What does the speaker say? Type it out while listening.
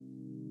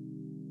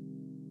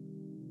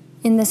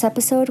In this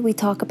episode, we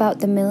talk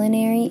about the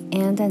millenary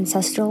and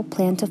ancestral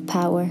plant of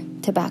power,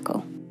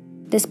 tobacco.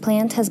 This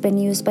plant has been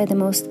used by the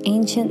most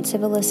ancient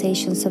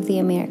civilizations of the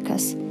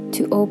Americas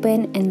to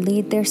open and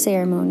lead their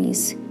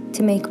ceremonies,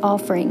 to make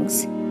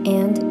offerings,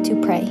 and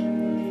to pray.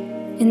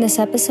 In this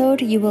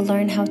episode, you will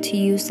learn how to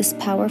use this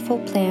powerful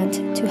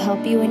plant to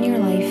help you in your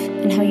life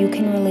and how you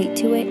can relate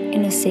to it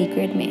in a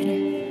sacred manner.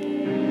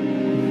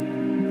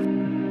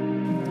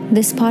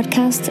 This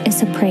podcast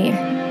is a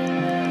prayer.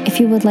 If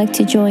you would like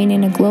to join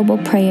in a global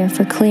prayer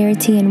for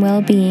clarity and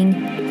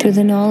well-being through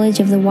the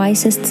knowledge of the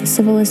wisest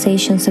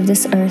civilizations of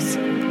this earth,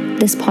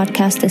 this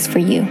podcast is for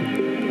you.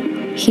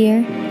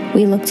 Here,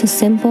 we look to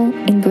simple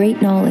and great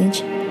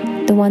knowledge,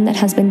 the one that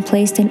has been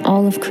placed in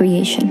all of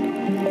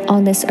creation,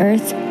 on this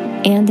earth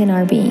and in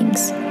our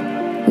beings.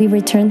 We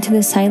return to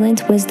the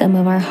silent wisdom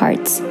of our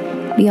hearts,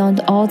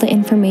 beyond all the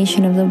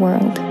information of the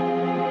world,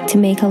 to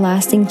make a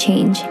lasting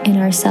change in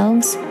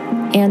ourselves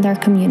and our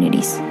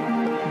communities.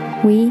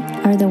 We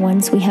are the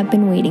ones we have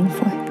been waiting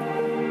for.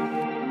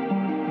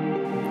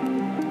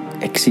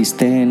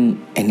 Existen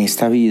en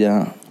esta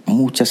vida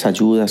muchas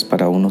ayudas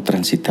para uno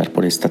transitar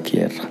por esta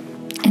tierra.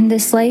 In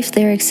this life,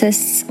 there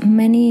exists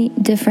many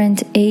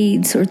different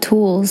aids or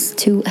tools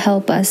to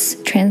help us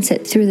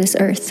transit through this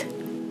earth.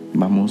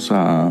 Vamos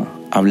a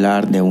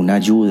hablar de una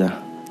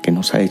ayuda que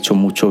nos ha hecho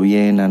mucho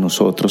bien a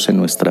nosotros en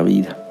nuestra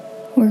vida.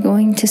 We're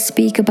going to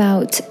speak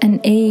about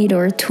an aid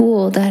or a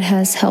tool that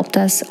has helped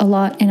us a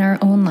lot in our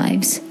own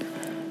lives.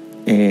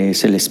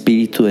 Es el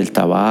espíritu del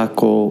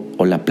tabaco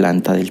o la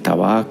planta del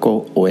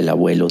tabaco o el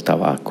abuelo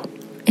tabaco.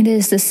 It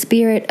is the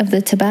spirit of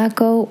the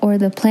tobacco or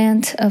the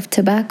plant of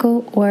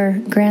tobacco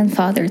or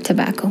grandfather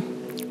tobacco.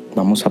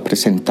 Vamos a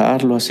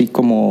presentarlo así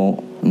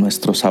como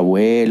nuestros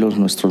abuelos,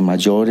 nuestros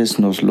mayores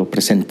nos lo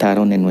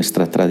presentaron en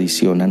nuestra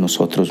tradición a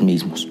nosotros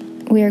mismos.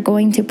 We are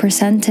going to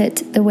present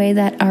it the way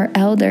that our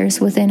elders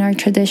within our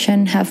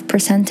tradition have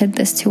presented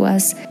this to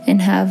us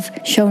and have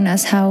shown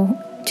us how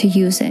to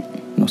use it.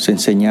 Nos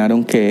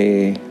enseñaron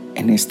que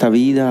en esta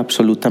vida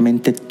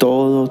absolutamente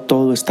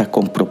todo está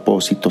con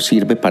propósito,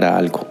 sirve para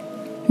algo.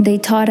 They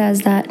taught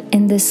us that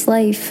in this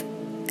life,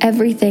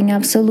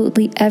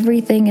 absolutely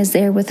everything is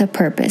there with a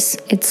purpose.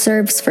 It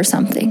serves for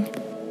something.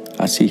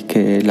 Así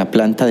que la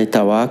planta de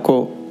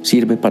tabaco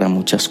sirve para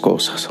muchas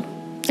cosas.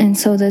 And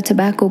so the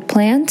tobacco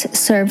plant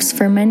serves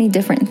for many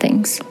different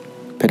things.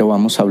 Pero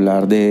vamos a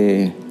hablar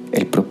de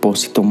el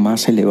propósito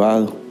más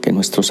elevado que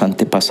nuestros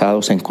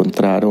antepasados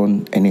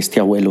encontraron en este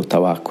abuelo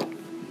tabaco.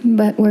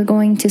 But we're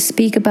going to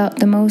speak about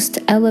the most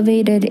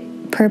elevated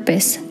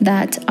purpose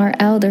that our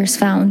elders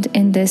found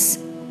in this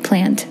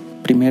plant.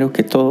 Primero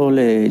que todo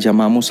le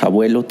llamamos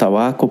abuelo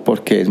tabaco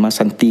porque es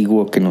más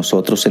antiguo que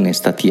nosotros en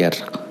esta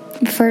tierra.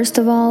 First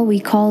of all, we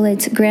call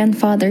it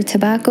grandfather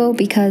tobacco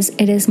because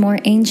it is more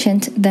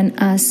ancient than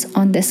us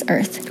on this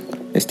earth.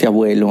 Este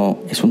abuelo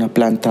es una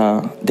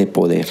planta de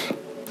poder.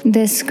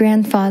 This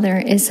grandfather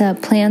is a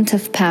plant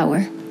of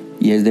power.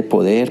 Y es de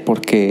poder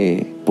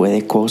porque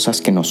puede cosas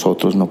que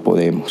nosotros no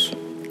podemos.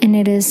 And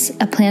it is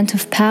a plant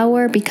of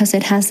power because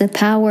it has the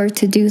power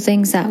to do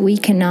things that we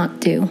cannot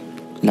do.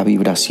 La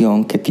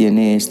vibración que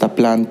tiene esta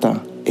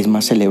planta es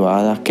más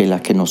elevada que la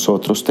que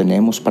nosotros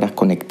tenemos para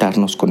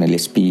conectarnos con el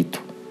espíritu.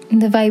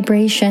 The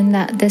vibration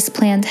that this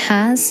plant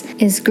has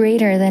is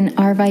greater than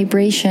our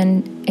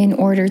vibration in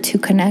order to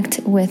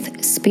connect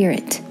with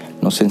spirit.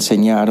 Nos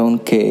enseñaron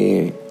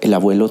que el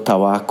abuelo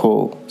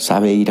tabaco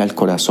sabe ir al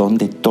corazón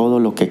de todo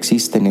lo que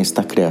existe en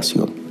esta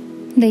creación.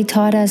 They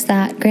taught us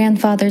that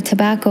grandfather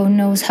tobacco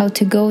knows how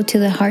to go to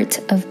the heart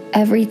of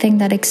everything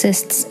that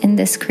exists in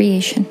this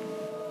creation.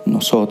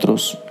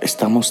 Nosotros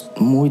estamos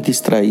muy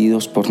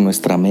distraídos por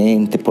nuestra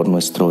mente, por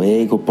nuestro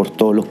ego, por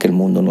todo lo que el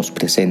mundo nos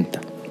presenta.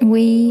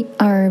 We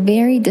are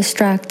very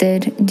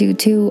distracted due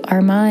to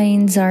our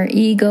minds, our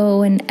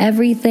ego, and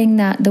everything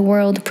that the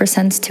world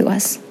presents to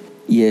us.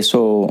 Y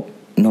eso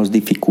nos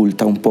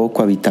dificulta un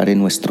poco habitar en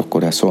nuestro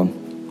corazón.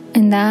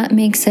 And that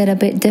makes it a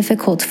bit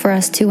difficult for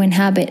us to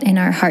inhabit in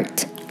our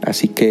heart.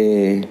 Así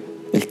que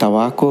el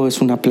tabaco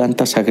es una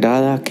planta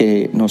sagrada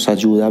que nos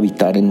ayuda a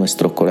habitar en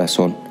nuestro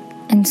corazón.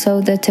 And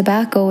so the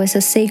tobacco is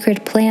a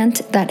sacred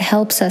plant that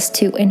helps us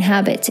to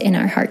inhabit in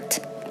our heart.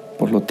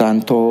 Por lo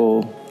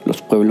tanto,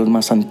 los pueblos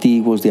más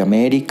antiguos de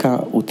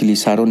América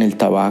utilizaron el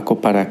tabaco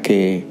para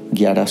que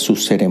guiara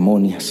sus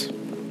ceremonias.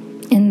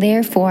 And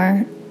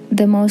therefore,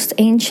 the most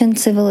ancient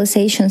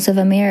civilizations of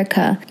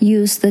America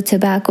used the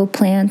tobacco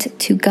plant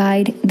to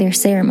guide their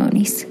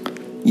ceremonies.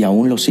 Y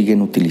aún lo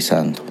siguen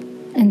utilizando.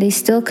 And they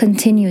still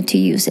continue to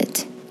use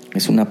it.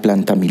 Es una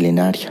planta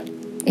milenaria.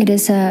 It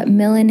is a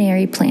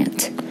millenary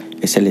plant.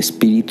 Es el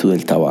espíritu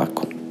del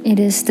tabaco. It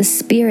is the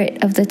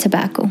spirit of the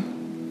tobacco.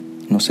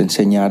 Nos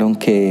enseñaron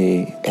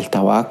que el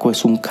tabaco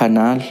es un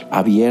canal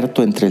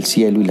abierto entre el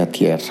cielo y la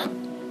tierra.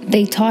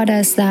 They taught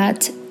us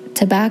that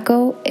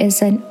tobacco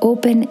is an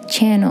open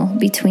channel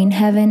between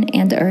heaven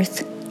and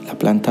earth. La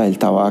planta del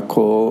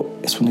tabaco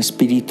es un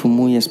espíritu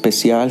muy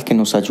especial que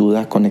nos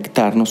ayuda a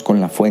conectarnos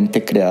con la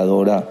fuente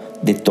creadora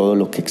de todo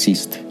lo que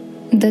existe.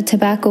 The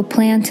tobacco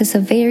plant is a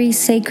very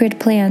sacred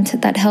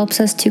plant that helps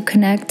us to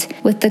connect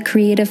with the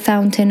creative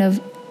fountain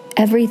of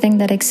everything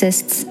that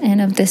exists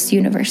and of this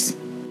universe.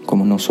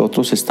 Como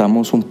nosotros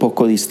estamos un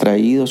poco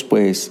distraídos,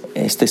 pues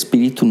este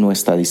espíritu no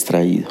está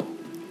distraído.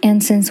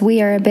 And since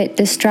we are a bit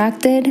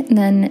distracted,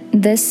 then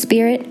this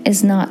spirit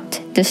is not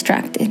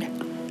distracted.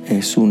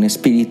 Es un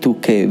espíritu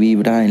que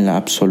vibra en la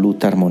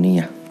absoluta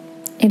armonía.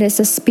 It is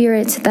a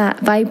spirit that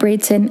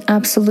vibrates in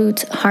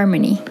absolute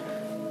harmony.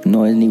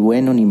 No es ni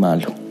bueno ni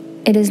malo.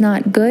 It is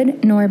not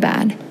good nor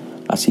bad.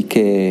 Así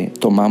que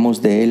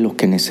tomamos de él lo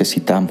que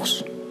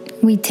necesitamos.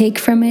 We take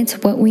from it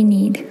what we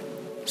need.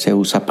 Se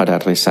usa para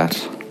rezar.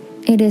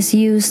 It is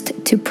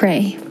used to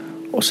pray,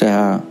 O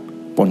sea,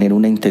 poner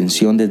una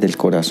intención desde el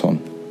corazón.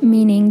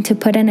 meaning to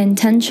put an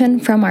intention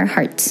from our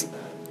hearts.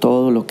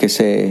 Todo lo que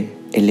se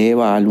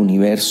eleva al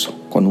universo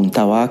con un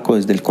tabaco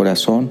desde el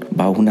corazón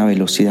va a una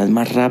velocidad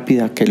más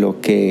rápida que lo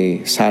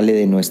que sale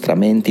de nuestra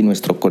mente y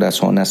nuestro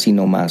corazón así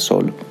nomás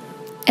solo.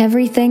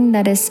 Everything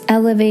that is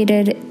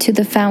elevated to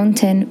the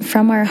fountain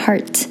from our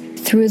heart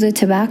through the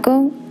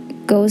tobacco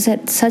goes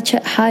at such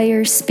a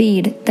higher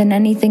speed than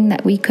anything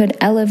that we could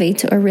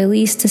elevate or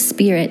release to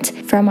spirit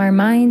from our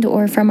mind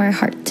or from our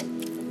heart.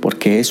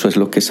 Porque eso es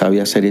lo que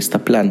sabe hacer esta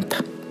planta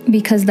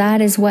Because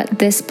that is what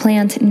this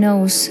plant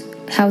knows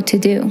how to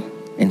do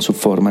en su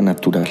forma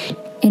natural.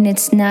 in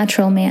its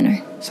natural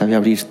manner. Sabe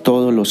abrir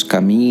todos los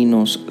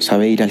caminos,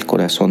 sabe ir al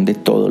corazón de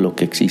todo lo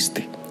que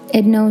existe.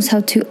 It knows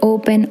how to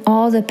open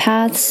all the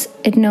paths.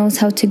 It knows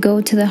how to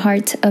go to the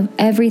heart of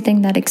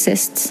everything that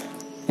exists.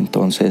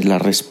 Entonces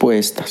las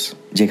respuestas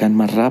llegan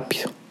más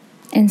rápido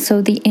And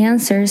so the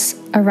answers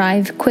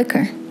arrive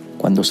quicker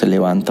cuando se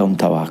levanta un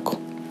tabaco,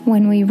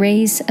 when we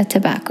raise a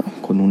tobacco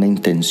con una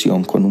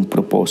intención, con un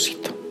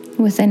propósito.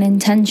 with an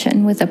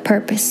intention, with a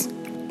purpose.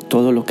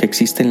 Todo lo que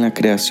existe en la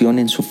creación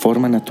en su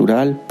forma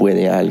natural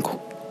puede algo.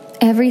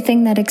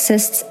 Everything that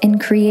exists in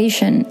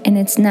creation in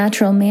its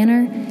natural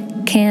manner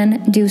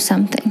can do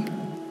something.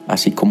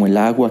 Así como el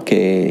agua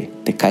que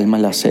te calma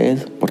la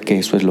sed, porque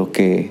eso es lo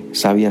que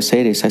sabe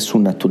hacer, esa es su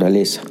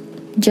naturaleza.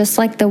 Just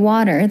like the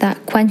water that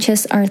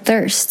quenches our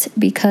thirst,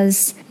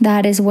 because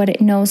that is what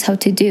it knows how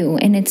to do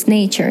in its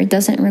nature. It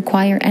doesn't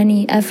require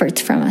any effort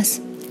from us.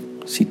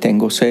 Si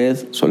tengo sed,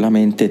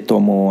 solamente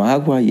tomo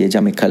agua y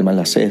ella me calma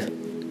la sed.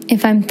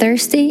 If I'm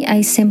thirsty,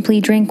 I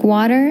simply drink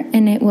water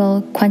and it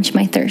will quench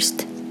my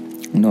thirst.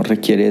 No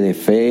requiere de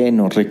fe,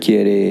 no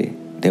requiere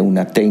de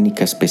una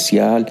técnica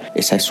especial,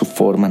 esa es su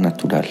forma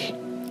natural.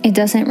 It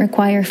doesn't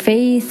require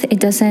faith. It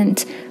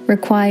doesn't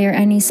require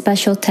any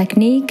special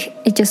technique.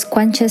 It just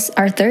quenches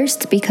our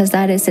thirst because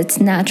that is its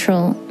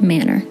natural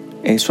manner.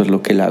 Eso es lo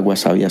que el agua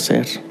sabe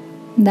hacer.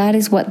 That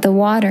is what the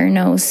water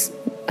knows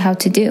how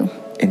to do.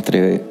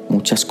 Entre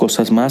muchas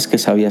cosas más que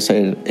sabe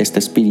hacer este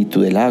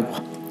espíritu del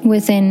agua.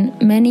 Within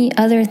many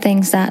other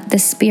things that the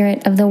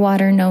spirit of the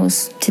water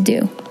knows to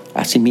do.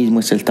 Asimismo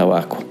es el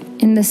tabaco.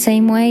 In the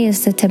same way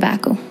as the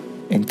tobacco.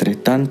 Entre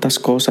tantas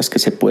cosas que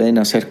se pueden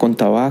hacer con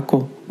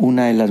tabaco,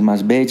 una de las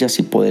más bellas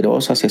y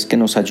poderosas es que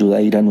nos ayuda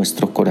a ir a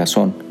nuestro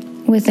corazón.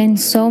 Within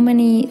so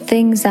many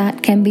things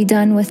that can be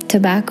done with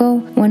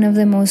tobacco, one of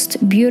the most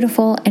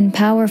beautiful and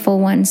powerful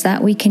ones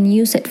that we can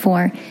use it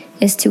for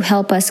is to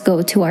help us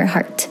go to our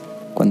heart.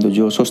 Cuando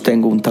yo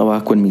sostengo un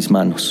tabaco en mis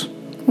manos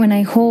When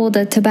I hold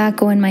a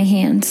tobacco in my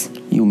hands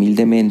y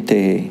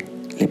humildemente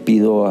le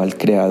pido al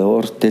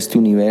Creador de este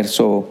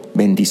universo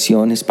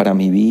bendiciones para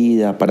mi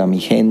vida, para mi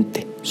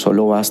gente,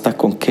 solo basta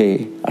con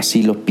que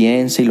así lo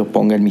piense y lo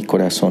ponga en mi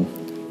corazón.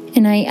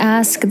 and I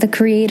ask the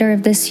creator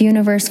of this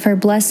universe for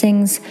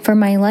blessings for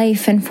my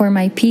life and for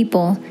my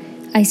people,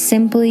 I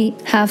simply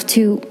have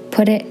to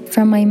put it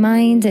from my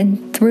mind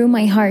and through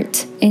my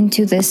heart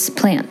into this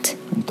plant.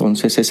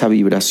 Entonces esa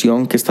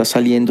vibración que está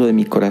saliendo de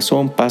mi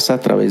corazón pasa a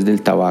través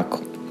del tabaco.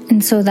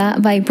 And so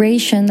that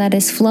vibration that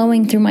is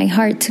flowing through my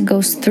heart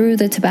goes through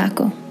the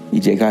tobacco. Y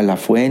llega a la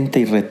fuente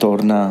y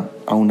retorna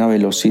a una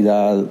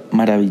velocidad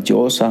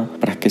maravillosa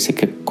para que se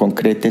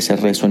concrete ese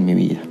rezo en mi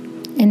vida.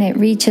 And it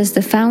reaches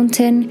the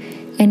fountain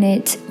and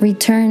it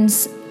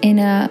returns in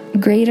a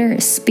greater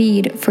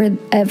speed for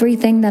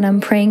everything that I'm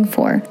praying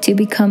for to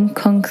become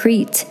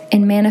concrete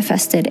and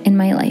manifested in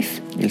my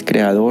life. El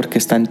Creador que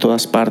está en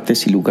todas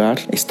partes y lugar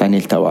está en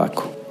el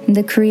tabaco.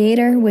 The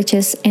Creator, which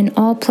is in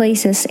all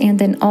places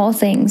and in all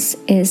things,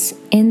 is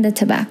in the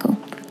tobacco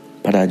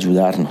Para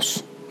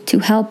ayudarnos, to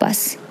help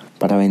us,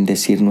 para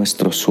bendecir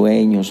nuestros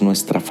sueños,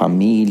 nuestra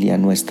familia,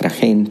 nuestra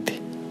gente.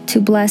 to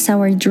bless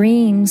our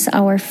dreams,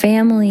 our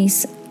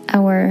families,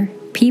 our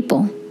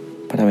people,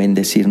 Para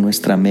bendecir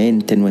nuestra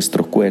mente,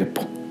 nuestro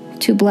cuerpo,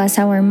 to bless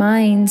our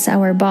minds,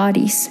 our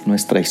bodies,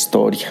 nuestra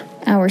historia,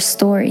 our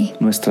story,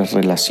 nuestras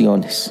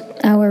relaciones.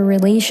 our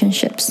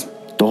relationships.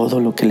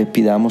 Todo lo que le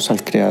pidamos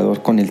al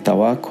Creador con el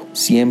tabaco,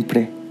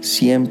 siempre,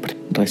 siempre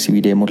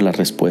recibiremos la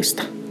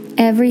respuesta.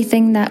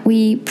 Everything that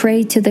we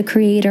pray to the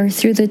Creator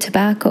through the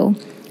tobacco,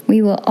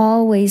 we will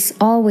always,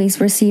 always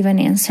receive an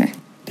answer.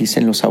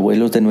 Dicen los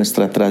abuelos de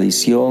nuestra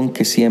tradición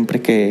que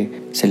siempre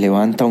que se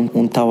levanta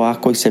un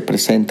tabaco y se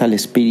presenta al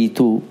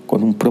Espíritu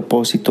con un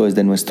propósito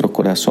desde nuestro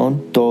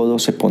corazón, todo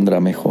se pondrá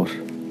mejor.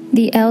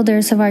 The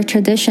elders of our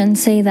tradition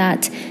say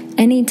that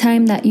any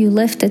time that you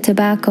lift the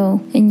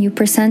tobacco and you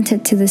present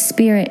it to the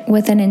Spirit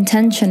with an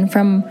intention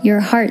from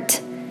your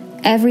heart,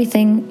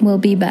 everything will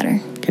be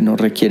better. Que no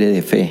requiere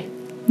de fe,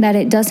 That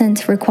it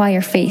doesn't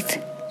require faith.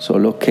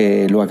 solo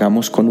que lo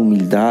hagamos con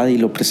humildad y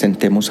lo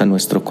presentemos a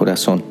nuestro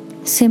corazón.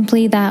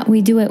 Simply that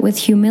we do it with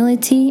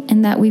humility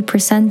and that we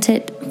present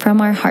it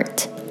from our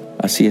heart.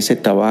 Así ese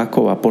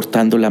tabaco va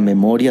aportando la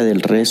memoria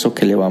del rezo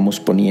que le vamos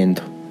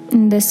poniendo.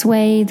 In this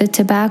way, the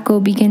tobacco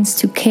begins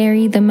to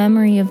carry the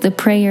memory of the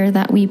prayer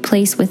that we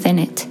place within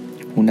it.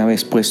 Una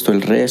vez puesto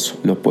el rezo,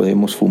 lo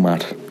podemos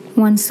fumar.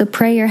 Once the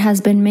prayer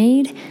has been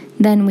made,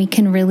 then we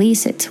can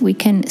release it, we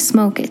can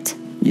smoke it.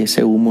 Y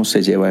ese humo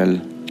se lleva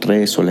el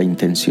rezo, la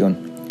intención.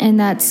 And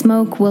that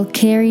smoke will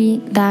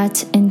carry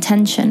that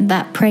intention,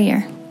 that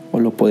prayer. O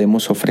lo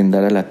podemos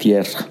ofrendar a la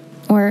tierra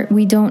Or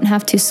we don't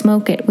have to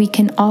smoke it, we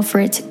can offer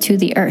it to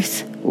the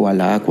earth o al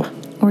agua,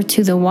 or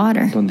to the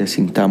water, donde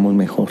sintamos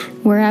mejor.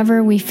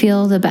 wherever we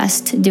feel the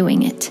best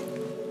doing it.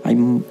 Hay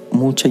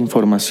mucha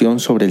información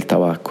sobre el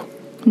tabaco.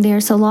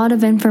 There's a lot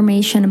of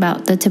information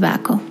about the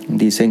tobacco.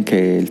 Dicen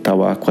que el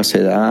tabaco hace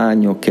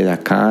daño, que da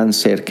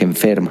cáncer, que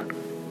enferma.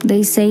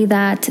 They say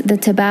that the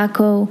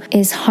tobacco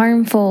is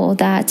harmful,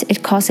 that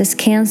it causes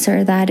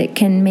cancer, that it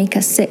can make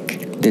us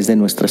sick. Desde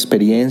nuestra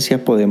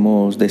experiencia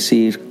podemos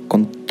decir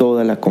con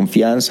toda la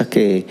confianza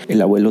que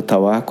el abuelo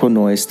tabaco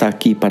no está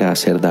aquí para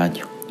hacer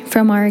daño.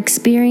 From our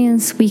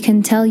experience, we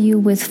can tell you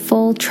with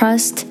full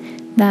trust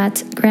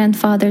that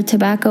Grandfather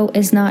Tobacco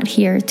is not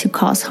here to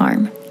cause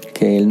harm,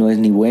 Que él no es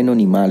ni bueno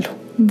ni malo,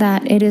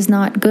 that it is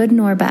not good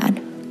nor bad,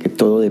 que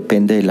todo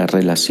depende de la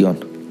relación.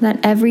 that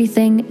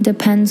everything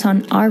depends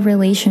on our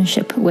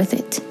relationship with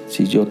it.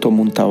 Si yo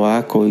tomo un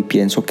tabaco y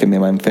pienso que me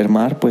va a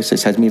enfermar, pues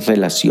esa es mi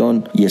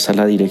relación y esa es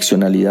la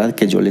direccionalidad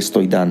que yo le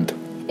estoy dando.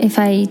 If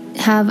I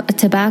have a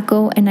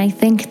tobacco and I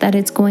think that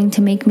it's going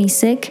to make me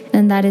sick,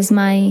 then that is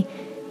my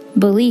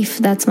belief,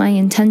 that's my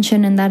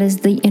intention, and that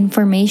is the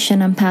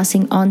information I'm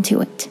passing on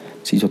to it.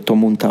 Si yo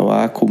tomo un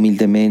tabaco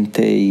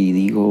humildemente y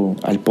digo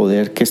al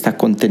poder que está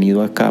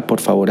contenido acá, por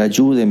favor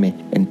ayúdeme,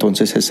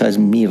 entonces esa es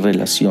mi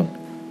relación.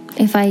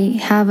 If I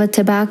have a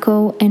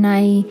tobacco and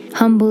I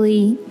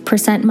humbly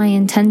present my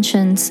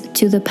intentions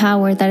to the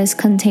power that is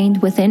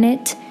contained within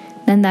it,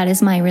 then that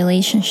is my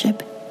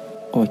relationship.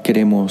 Hoy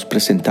queremos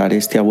presentar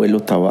este abuelo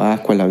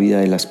tabaco a la vida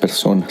de las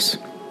personas.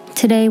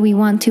 Today we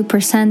want to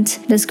present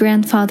this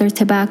grandfather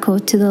tobacco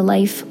to the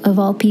life of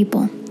all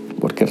people,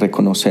 Porque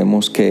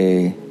reconocemos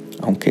que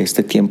aunque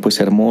este tiempo es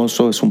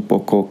hermoso, es un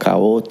poco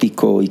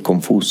caótico y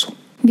confuso.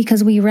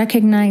 because we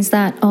recognize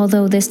that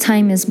although this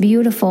time is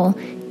beautiful,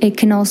 it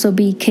can also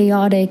be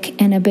chaotic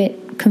and a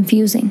bit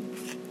confusing.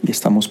 Y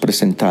estamos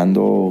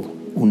presentando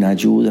una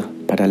ayuda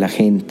para la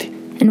gente.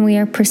 And we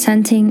are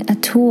presenting a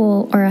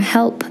tool or a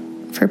help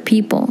for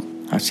people.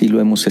 Así lo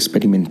hemos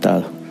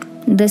experimentado.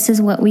 This is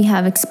what we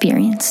have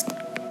experienced.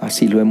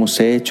 Así lo hemos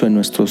hecho en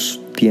nuestros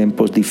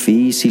tiempos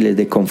difíciles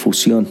de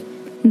confusión.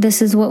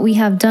 This is what we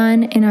have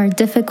done in our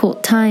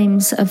difficult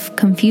times of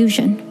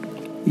confusion.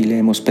 Y le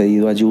hemos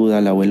pedido ayuda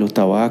al abuelo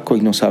tabaco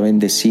y nos ha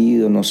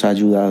bendecido, nos ha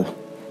ayudado.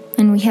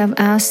 And we have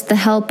asked the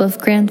help of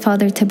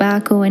Grandfather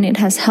Tobacco, and it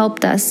has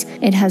helped us.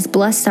 It has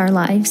blessed our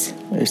lives.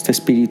 Este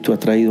espíritu ha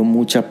traído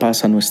mucha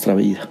paz a nuestra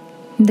vida.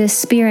 This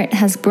spirit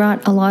has brought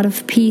a lot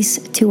of peace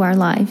to our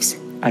lives.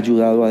 Ha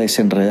ayudado a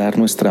desenredar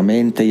nuestra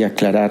mente y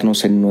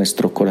aclararnos en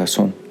nuestro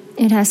corazón.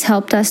 It has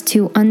helped us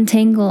to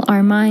untangle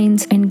our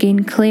minds and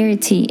gain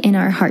clarity in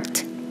our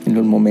heart. En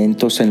los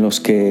momentos en los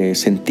que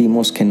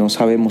sentimos que no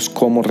sabemos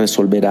cómo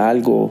resolver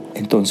algo,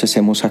 entonces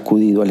hemos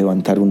acudido a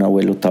levantar un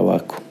abuelo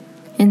tabaco.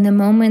 In the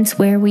moments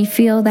where we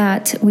feel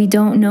that we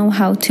don't know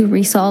how to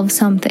resolve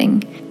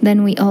something,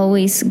 then we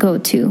always go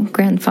to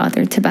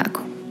Grandfather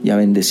Tobacco. Y ha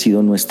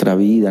bendecido nuestra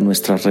vida,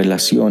 nuestras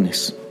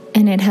relaciones.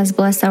 And it has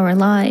blessed our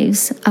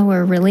lives,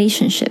 our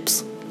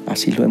relationships.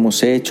 Así lo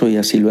hemos hecho y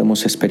así lo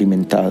hemos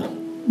experimentado,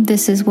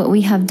 This is what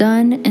we have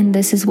done, and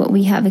this is what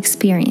we have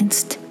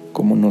experienced,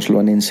 como nos lo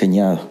han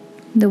enseñado.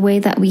 the way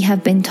that we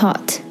have been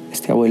taught.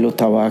 Este abuelo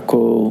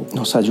tabaco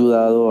nos ha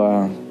ayudado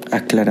a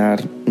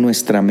aclarar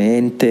nuestra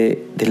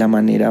mente de la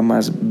manera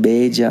más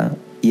bella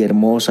y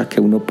hermosa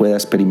que uno pueda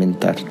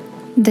experimentar.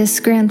 This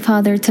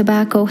Grandfather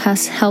Tobacco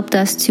has helped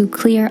us to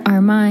clear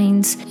our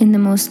minds in the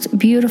most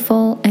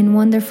beautiful and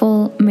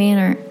wonderful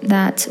manner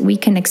that we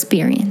can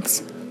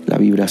experience. La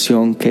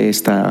vibración que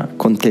está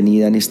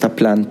contenida en esta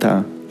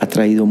planta ha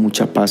traído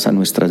mucha paz a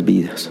nuestras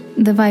vidas.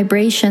 The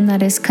vibration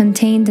that is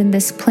contained in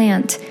this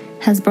plant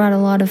has brought a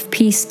lot of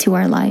peace to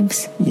our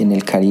lives. Y en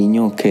el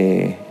cariño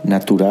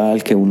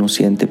natural que uno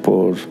siente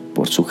por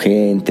su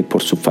gente,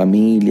 por su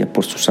familia,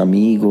 por sus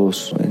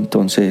amigos,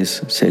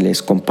 entonces se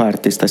les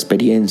comparte esta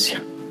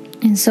experiencia.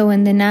 And so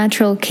in the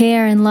natural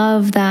care and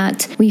love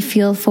that we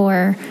feel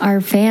for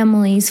our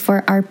families,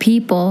 for our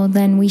people,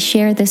 then we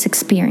share this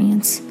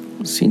experience.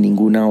 sin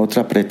ninguna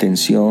otra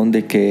pretensión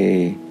de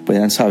que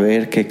puedan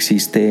saber que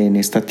existe en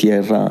esta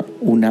tierra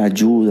una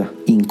ayuda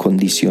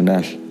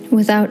incondicional.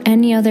 Without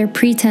any other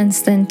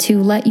pretense than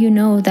to let you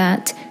know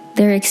that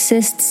there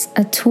exists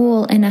a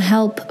tool and a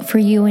help for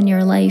you in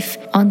your life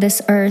on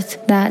this earth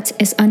that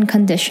is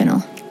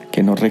unconditional.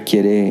 Que no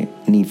requiere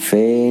ni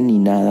fe ni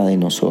nada de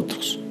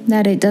nosotros.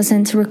 That it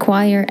doesn't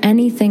require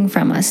anything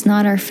from us,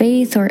 not our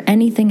faith or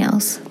anything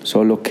else.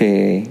 Solo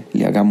que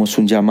le hagamos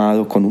un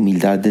llamado con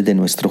humildad desde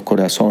nuestro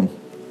corazón.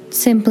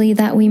 Simply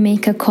that we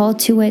make a call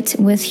to it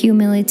with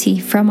humility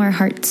from our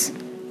hearts.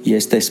 Y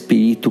este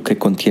espíritu que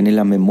contiene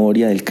la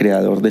memoria del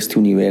creador de este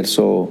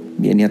universo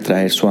viene a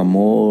traer su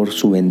amor,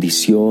 su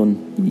bendición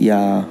y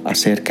a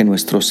hacer que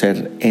nuestro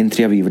ser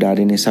entre a vibrar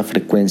en esa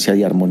frecuencia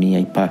de armonía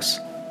y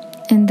paz.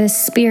 And this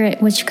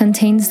spirit, which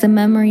contains the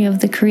memory of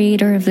the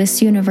creator of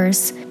this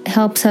universe,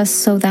 helps us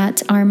so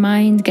that our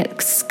mind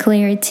gets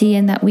clarity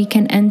and that we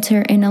can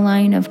enter in a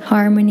line of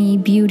harmony,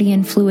 beauty,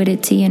 and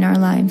fluidity in our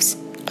lives.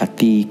 A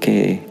ti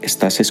que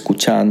estás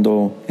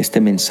escuchando este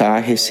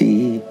mensaje,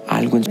 si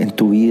algo en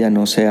tu vida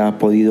no se ha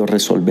podido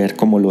resolver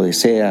como lo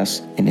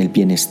deseas, en el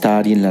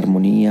bienestar y en la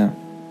armonía,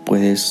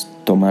 puedes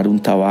tomar un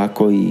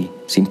tabaco y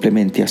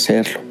simplemente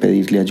hacerlo,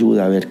 pedirle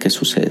ayuda a ver qué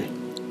sucede.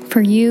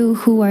 For you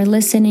who are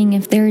listening,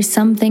 if there is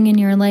something in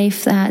your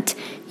life that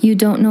you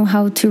don't know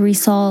how to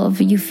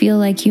resolve, you feel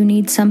like you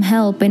need some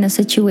help in a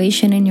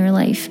situation in your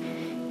life,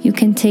 you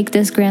can take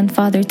this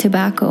grandfather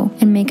tobacco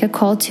and make a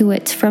call to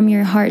it from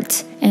your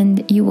heart,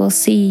 and you will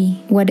see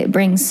what it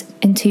brings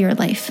into your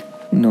life.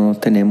 No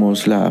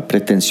tenemos la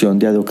pretensión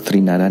de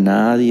adoctrinar a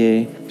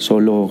nadie,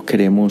 solo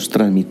queremos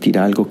transmitir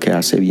algo que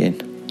hace bien.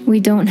 We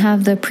don't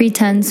have the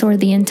pretense or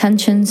the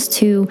intentions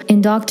to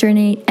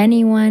indoctrinate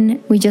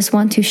anyone. We just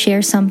want to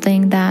share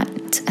something that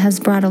has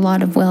brought a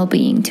lot of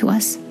well-being to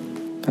us.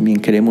 También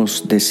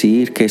queremos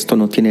decir que esto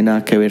no tiene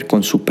nada que ver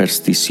con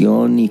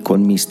superstición ni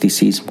con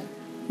misticismo.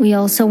 We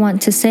also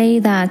want to say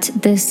that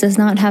this does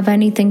not have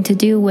anything to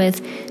do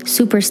with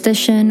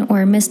superstition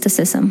or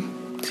mysticism.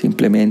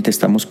 Simplemente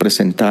estamos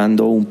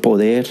presentando un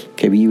poder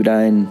que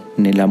vibra en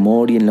el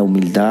amor y en la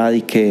humildad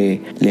y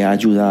que le ha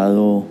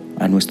ayudado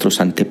a nuestros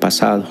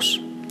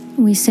antepasados.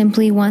 We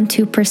simply want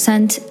to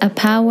present a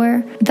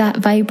power that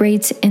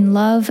vibrates in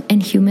love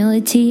and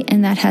humility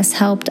and that has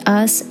helped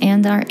us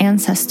and our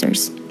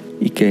ancestors.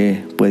 Y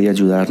que puede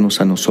ayudarnos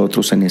a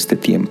nosotros en este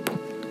tiempo.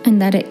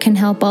 And that it can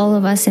help all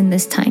of us in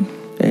this time.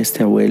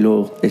 Este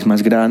abuelo es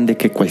más grande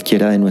que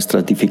cualquiera de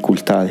nuestras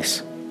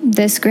dificultades.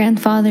 This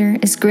grandfather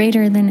is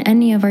greater than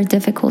any of our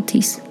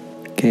difficulties.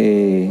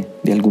 Que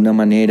de alguna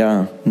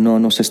manera no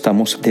nos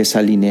estamos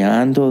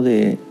desalineando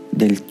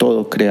del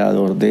todo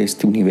creador de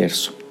este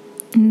universo.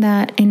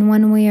 That in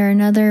one way or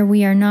another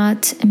we are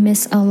not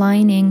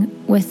misaligning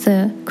with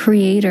the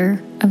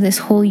creator of this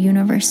whole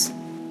universe.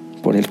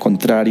 Por el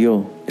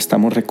contrario,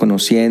 estamos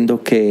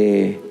reconociendo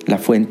que la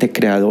fuente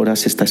creadora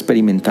se está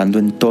experimentando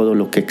en todo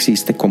lo que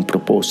existe con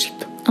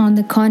propósito. On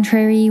the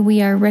contrary,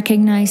 we are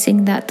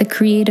recognizing that the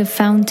creative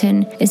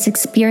fountain is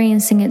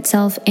experiencing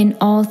itself in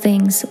all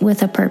things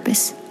with a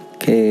purpose.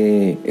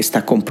 Que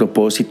está con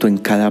propósito en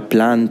cada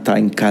planta,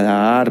 en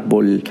cada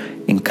árbol,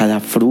 en cada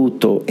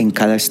fruto, en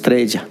cada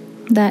estrella.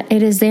 That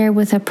it is there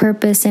with a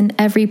purpose in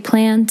every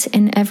plant,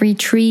 in every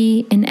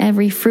tree, in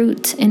every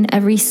fruit, in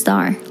every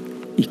star.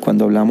 Y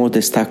cuando hablamos de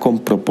estar con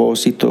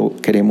propósito,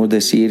 queremos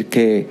decir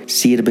que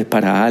sirve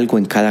para algo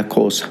en cada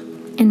cosa.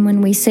 And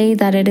when we say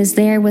that it is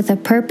there with a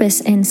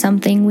purpose in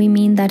something, we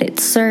mean that it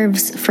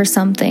serves for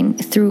something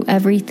through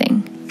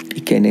everything.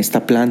 Y que en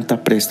esta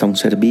planta presta un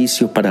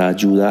servicio para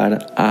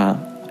ayudar a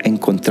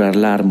encontrar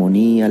la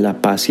armonía,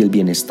 la paz y el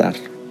bienestar.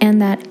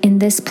 And that in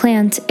this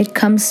plant, it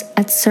comes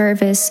at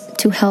service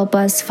to help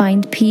us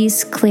find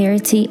peace,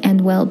 clarity,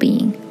 and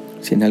well-being.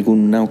 Si en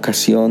alguna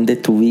ocasión de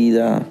tu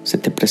vida se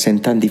te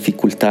presentan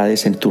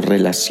dificultades en tus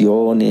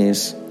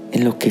relaciones,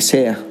 en lo que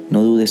sea,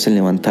 no dudes en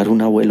levantar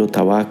un abuelo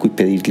tabaco y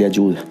pedirle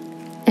ayuda.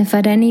 If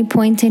at any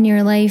point in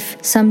your life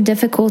some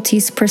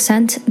difficulties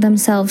present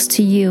themselves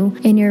to you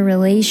in your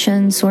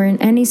relations or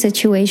in any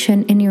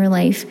situation in your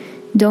life,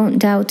 don't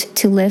doubt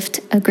to lift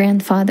a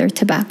grandfather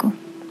tobacco.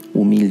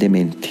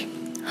 Humildemente.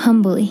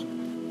 Humbly.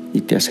 Y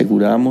te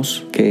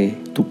aseguramos que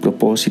tu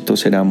propósito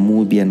será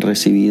muy bien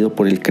recibido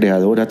por el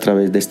Creador a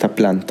través de esta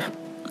planta.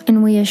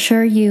 And we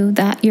assure you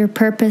that your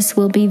purpose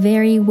will be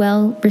very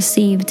well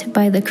received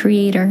by the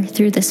Creator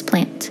through this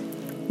plant.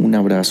 Un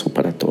abrazo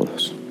para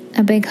todos.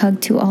 A big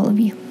hug to all of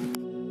you.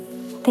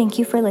 Thank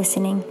you for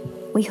listening.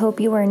 We hope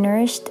you are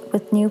nourished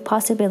with new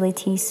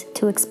possibilities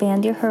to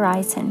expand your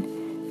horizon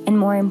and,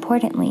 more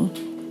importantly,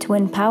 to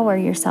empower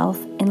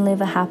yourself and live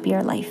a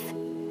happier life.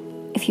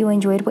 If you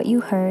enjoyed what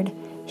you heard,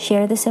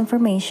 share this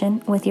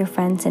information with your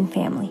friends and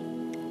family.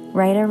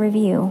 Write a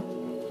review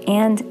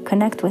and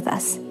connect with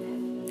us.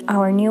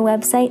 Our new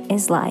website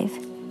is live.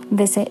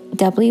 Visit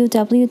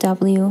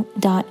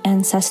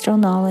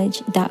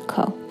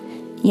www.ancestralknowledge.co.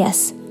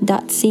 Yes,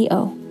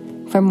 .co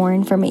for more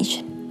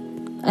information.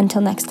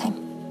 Until next time.